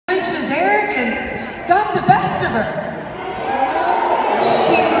her.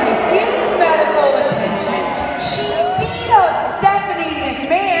 She refused medical attention. She beat up Stephanie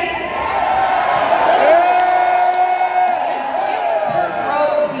McMahon. It was her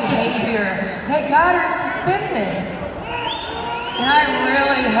rogue behavior that got her suspended. And I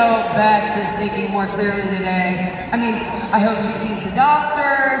really hope Bex is thinking more clearly today. I mean, I hope she sees the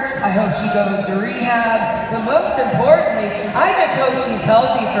doctor, I hope she goes to rehab, but most importantly, I just hope she's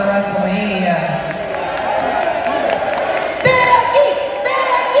healthy for WrestleMania. Becky!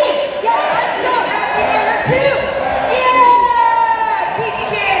 Becky! Yeah, I'm so happy for her too! Yeah! Keep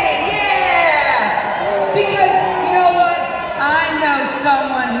chanting, yeah! Because, you know what? I know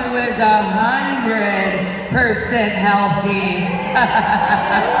someone who is 100% healthy.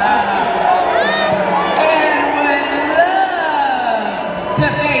 And would love to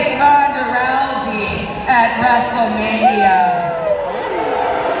face Ronda Rousey at WrestleMania.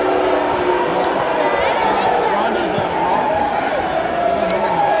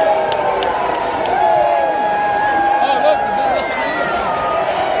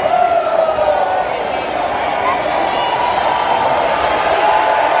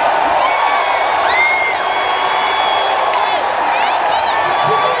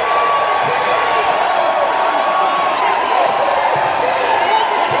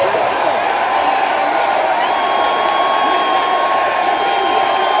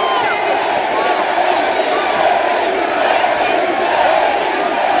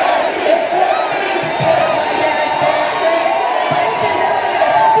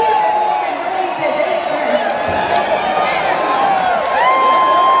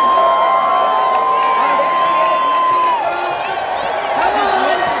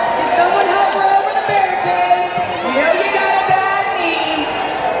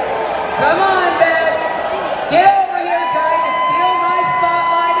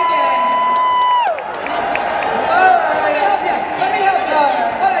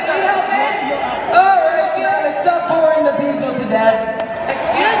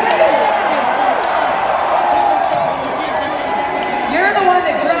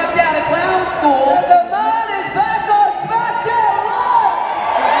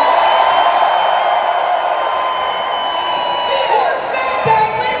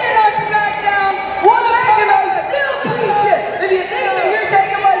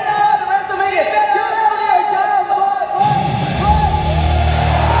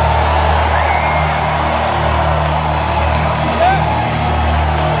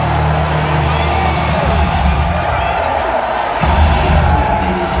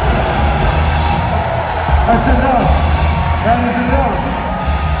 That's enough. That is enough.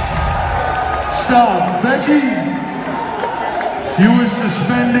 Stop. Becky, you were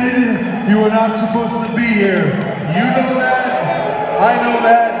suspended. You were not supposed to be here. You know that. I know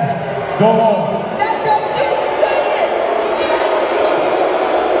that. Go home. That's right, she was suspended.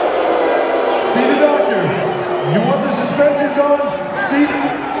 See the doctor. You want the suspension gone? See the...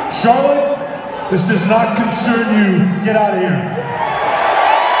 Charlotte, this does not concern you. Get out of here.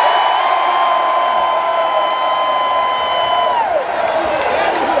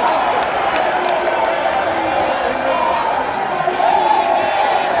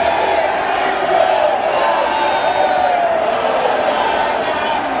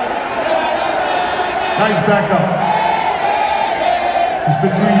 Guys, back up. It's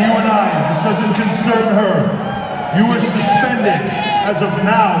between you and I. This doesn't concern her. You were suspended as of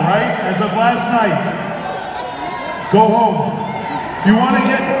now, right? As of last night. Go home. You want to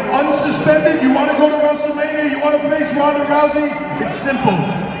get unsuspended? You want to go to WrestleMania? You want to face Ronda Rousey? It's simple.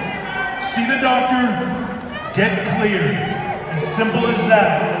 See the doctor. Get cleared. As simple as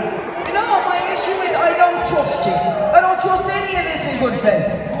that. You know what my issue is? I don't trust you. I don't trust any of this in good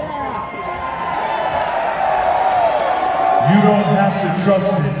faith. You don't have to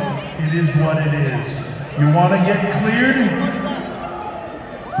trust it. It is what it is. You want to get cleared?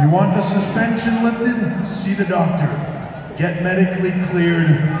 You want the suspension lifted? See the doctor. Get medically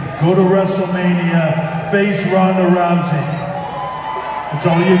cleared. Go to WrestleMania. Face Ronda Rousey. That's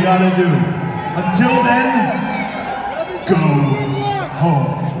all you gotta do. Until then, go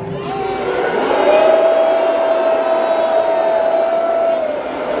home.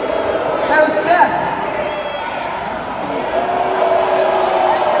 How's Steph?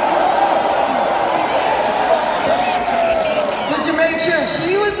 Did you make sure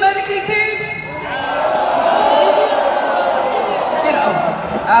she was medically cleared? You know,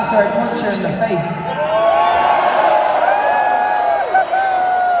 after I punched her in the face.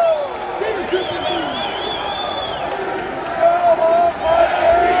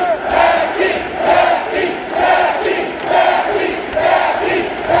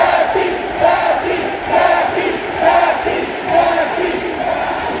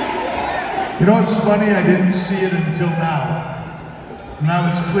 You know what's funny? I didn't see it until now. Now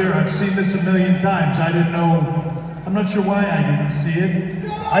it's clear. I've seen this a million times. I didn't know. I'm not sure why I didn't see it.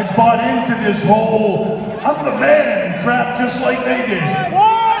 I bought into this whole "I'm the man" crap just like they did.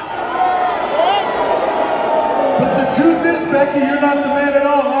 But the truth is, Becky, you're not the man at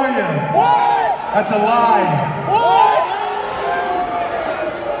all, are you? That's a lie.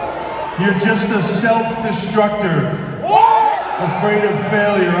 You're just a self-destructor. Afraid of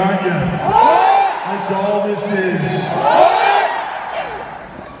failure, aren't you? That's all this is.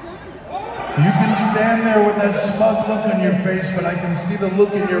 You can stand there with that smug look on your face, but I can see the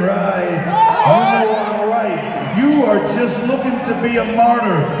look in your eye. You know I'm right. You are just looking to be a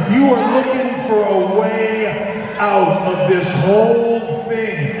martyr. You are looking for a way out of this whole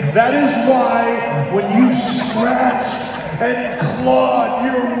thing. That is why when you scratched and clawed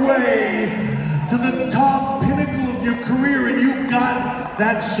your way to the top pinnacle of your career and you got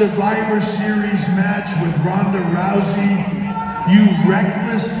that Survivor Series match with Ronda Rousey, you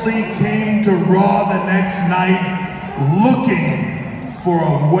recklessly came to Raw the next night looking for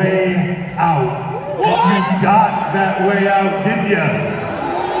a way out. You got that way out, didn't you?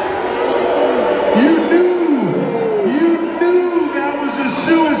 You knew that was a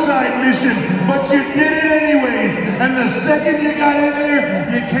suicide mission, but you did it anyways. And the second you got in there,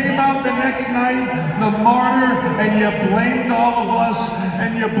 you came out the next night, the martyr, and you blamed all of us,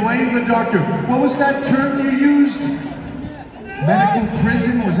 and you blamed the doctor. What was that term you used? Medical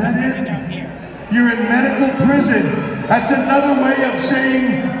prison, was that it? You're in medical prison. That's another way of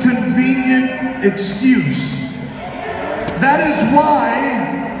saying convenient excuse. That is why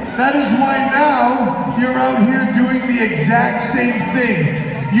now you're out here doing the exact same thing.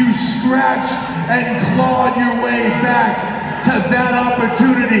 You scratched and clawed your way back to that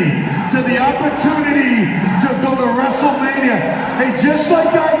opportunity, to the opportunity to go to WrestleMania. Hey, just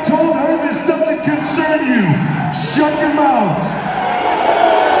like I told her, this doesn't concern you. Shut your mouth.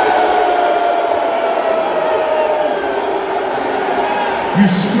 You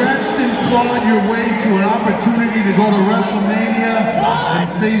scratched and clawed your way to an opportunity to go to WrestleMania and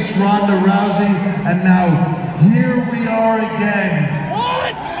face Ronda Rousey, and now here we are again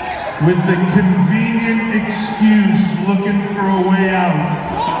with the convenient excuse looking for a way out.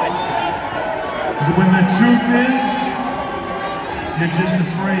 When the truth is, you're just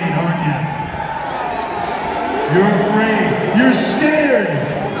afraid, aren't you? You're afraid. You're scared.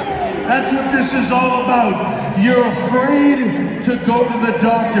 That's what this is all about. You're afraid to go to the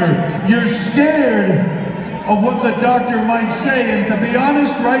doctor. You're scared of what the doctor might say. And to be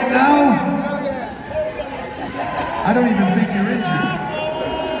honest, right now, I don't even think you're injured.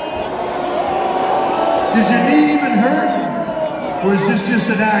 Does your knee even hurt? Or is this just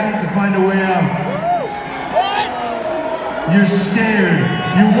an act to find a way out? You're scared.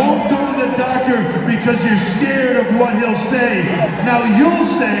 You won't go to the doctor because you're scared of what he'll say. Now you'll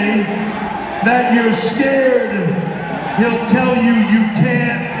say that you're scared. He'll tell you you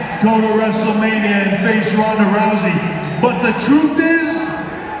can't go to WrestleMania and face Ronda Rousey. But the truth is,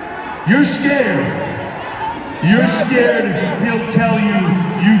 you're scared. You're scared he'll tell you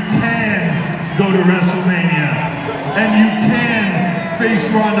you can go to WrestleMania and you can face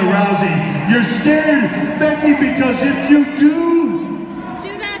Ronda Rousey. You're scared, Becky, because if you do,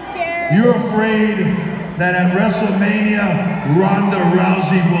 she's not scared. You're afraid that at WrestleMania, Ronda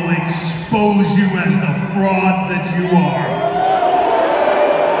Rousey will expose you as the fraud that you are.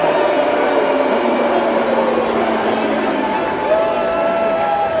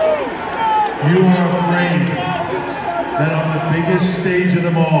 You are afraid that on the biggest stage of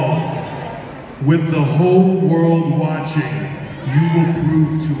them all, with the whole world watching, you will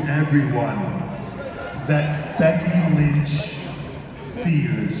prove to everyone that Becky Lynch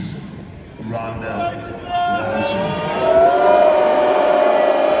fears Ronda Rousey.